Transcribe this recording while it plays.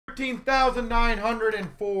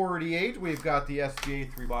13,948. We've got the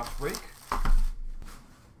SGA 3-box break.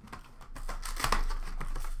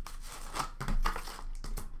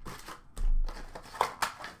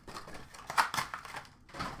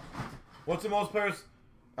 What's the most players?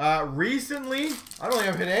 Recently? I don't think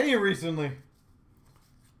I've hit any recently.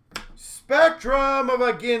 Spectrum of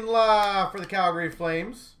a Ginla for the Calgary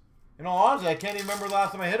Flames. In all honesty, I can't even remember the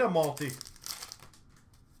last time I hit a multi.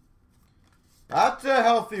 That's a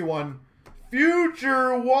healthy one.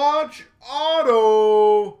 Future Watch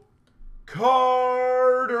Auto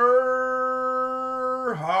Carter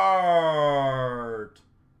Hart.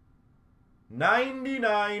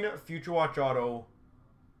 99 Future Watch Auto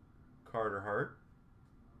Carter Hart.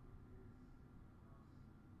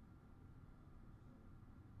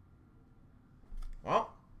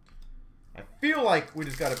 Well, I feel like we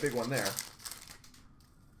just got a big one there.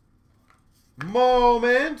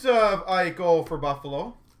 Moment of Eichel for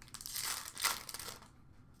Buffalo.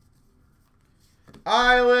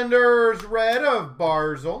 Islanders red of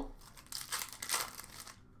Barzal.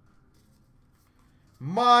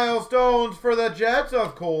 Milestones for the Jets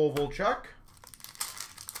of Kovalchuk.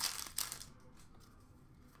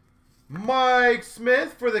 Mike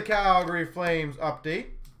Smith for the Calgary Flames update.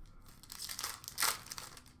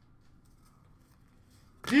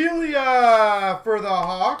 Delia for the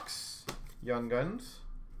Hawks, Young Guns.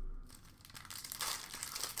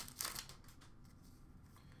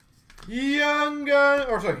 Young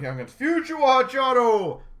Guns, Future Watch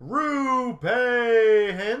Auto, Rupe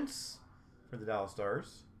Hintz for the Dallas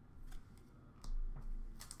Stars.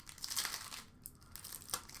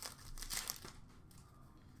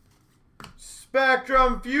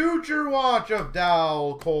 Spectrum Future Watch of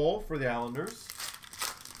Dal Cole for the Islanders.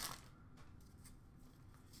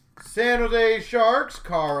 San Jose Sharks,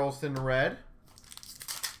 Carlson red.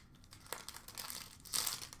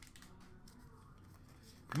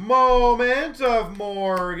 Moment of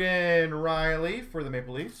Morgan Riley for the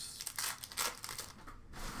Maple Leafs.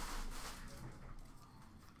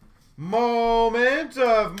 Moment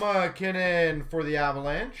of McKinnon for the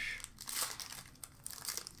Avalanche.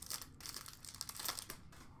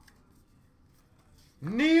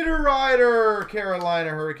 Niederreiter,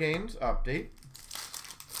 Carolina Hurricanes update.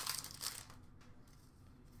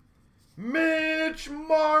 Mitch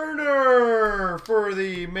Marner for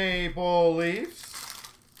the Maple Leafs.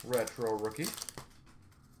 Retro rookie.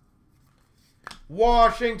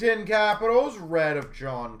 Washington Capitals, red of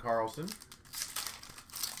John Carlson.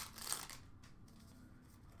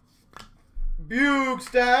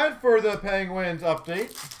 Bukestad for the Penguins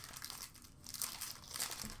update.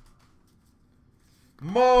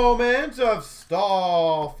 Moment of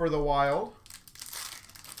Stahl for the Wild.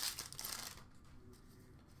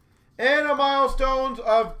 And a milestones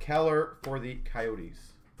of Keller for the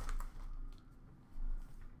Coyotes.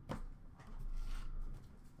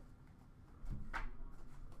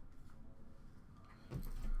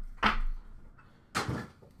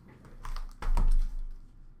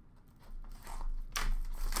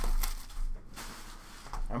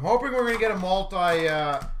 I'm hoping we're going to get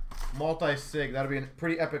a multi-sig. That'll be a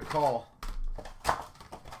pretty epic call.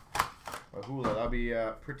 Hula, that'll be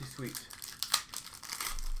pretty sweet.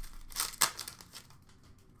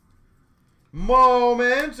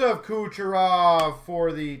 Moment of Kucherov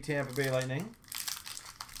for the Tampa Bay Lightning.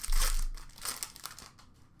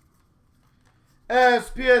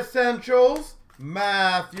 SP Essentials,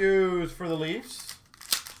 Matthews for the Leafs.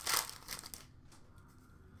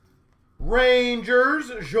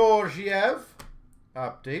 Rangers, Georgiev,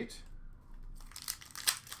 update.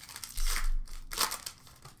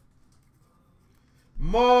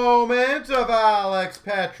 Moment of Alex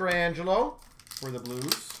Pietrangelo for the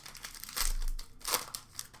Blues.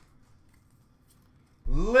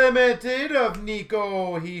 Limited of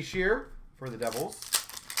Nico Hischier for the Devils.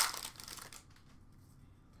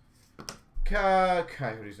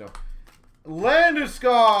 Coyotes, no.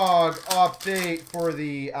 Landeskog update for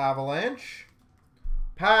the Avalanche.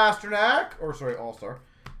 Pasternak, or sorry, All-Star,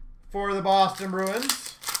 for the Boston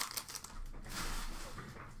Bruins.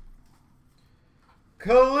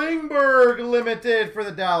 Klingberg limited for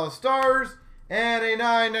the Dallas Stars. And a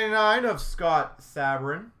 $9.99 of Scott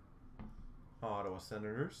Sabourin. Ottawa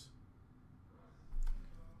Senators.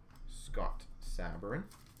 Scott Sabourin.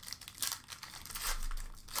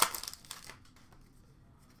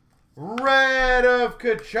 Red of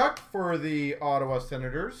Tkachuk for the Ottawa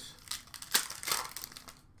Senators.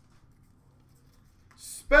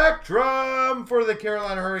 Spectrum for the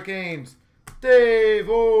Carolina Hurricanes.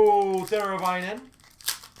 Teuvo Teravainen.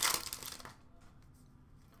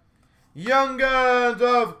 Young Guns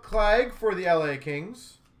of Clegg for the LA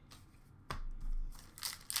Kings.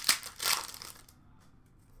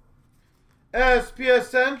 SP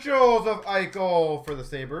Essentials of Eichel for the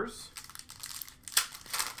Sabres.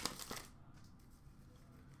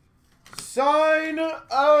 Sign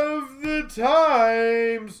of the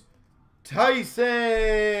Times,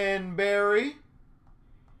 Tyson Barrie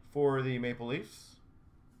for the Maple Leafs.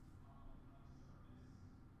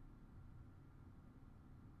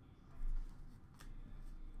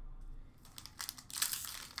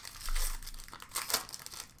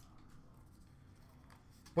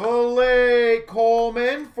 Blake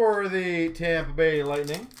Coleman for the Tampa Bay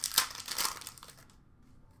Lightning.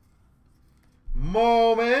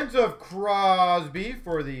 Moment of Crosby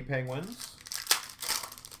for the Penguins.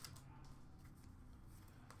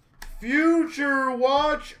 Future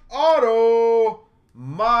Watch Auto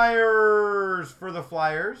Myers for the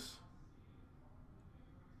Flyers.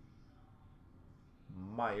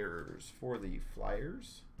 Myers for the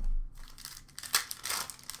Flyers.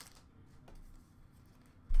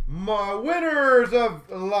 Winners of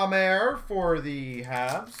Lemaire for the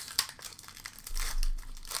Habs.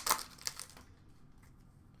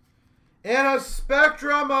 And a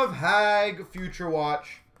Spectrum of Hag Future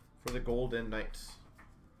Watch for the Golden Knights.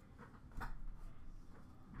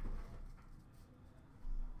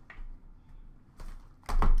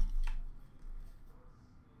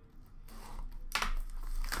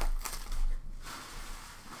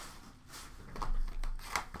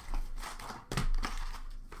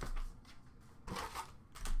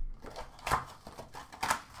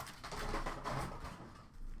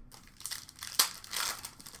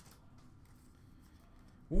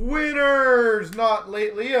 Winners not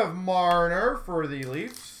lately of Marner for the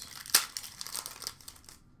Leafs.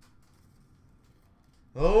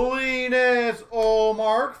 Linus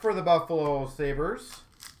Ullmark for the Buffalo Sabres.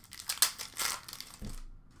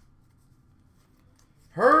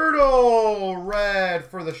 Hurdle red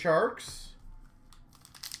for the Sharks.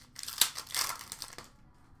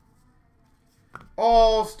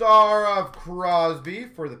 All-Star of Crosby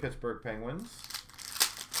for the Pittsburgh Penguins.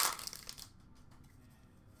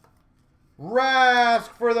 Rask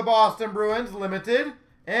for the Boston Bruins, limited.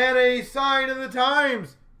 And a Sign of the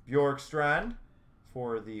Times, Bjorkstrand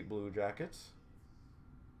for the Blue Jackets.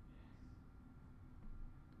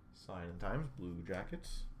 Sign of the Times, Blue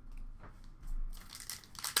Jackets.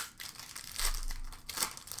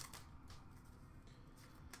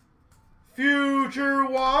 Future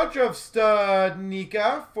Watch of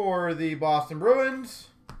Studnicka for the Boston Bruins.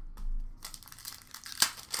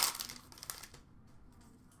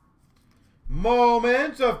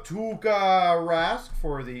 Moments of Tuukka Rask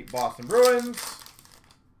for the Boston Bruins.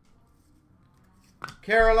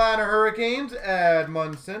 Carolina Hurricanes,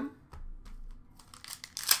 Edmundson.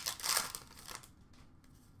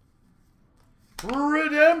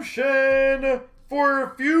 Redemption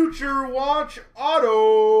for Future Watch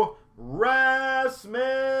Auto, Rasmus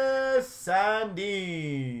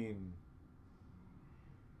Sandin.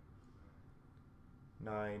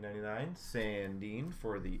 $9.99 Sandin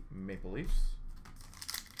for the Maple Leafs.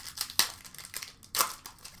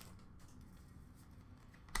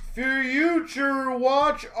 Future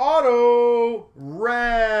Watch Auto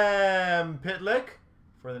Ram Pitlick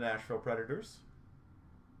for the Nashville Predators.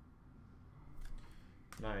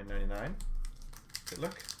 $9.99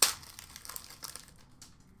 Pitlick.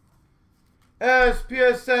 SP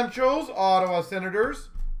Essentials Ottawa Senators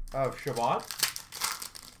of Chabot.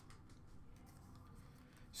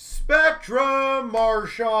 Spectrum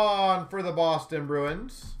Marchand for the Boston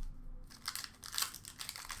Bruins.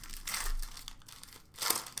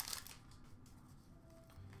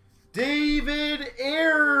 David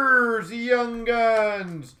Ayers Young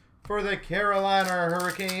Guns for the Carolina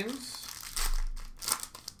Hurricanes.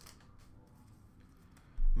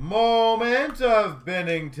 Moment of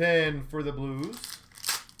Bennington for the Blues.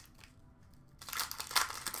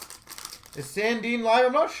 Is Sandin live?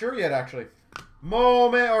 I'm not sure yet, actually.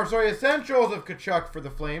 Essentials of Tkachuk for the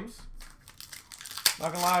Flames.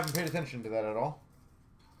 Not gonna lie, I haven't paid attention to that at all.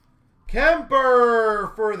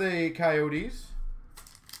 Kemper for the Coyotes.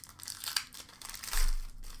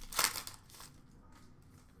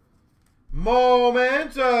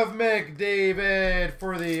 Moment of McDavid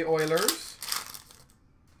for the Oilers.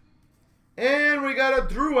 And we got a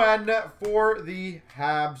Drouin for the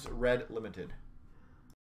Habs Red Limited.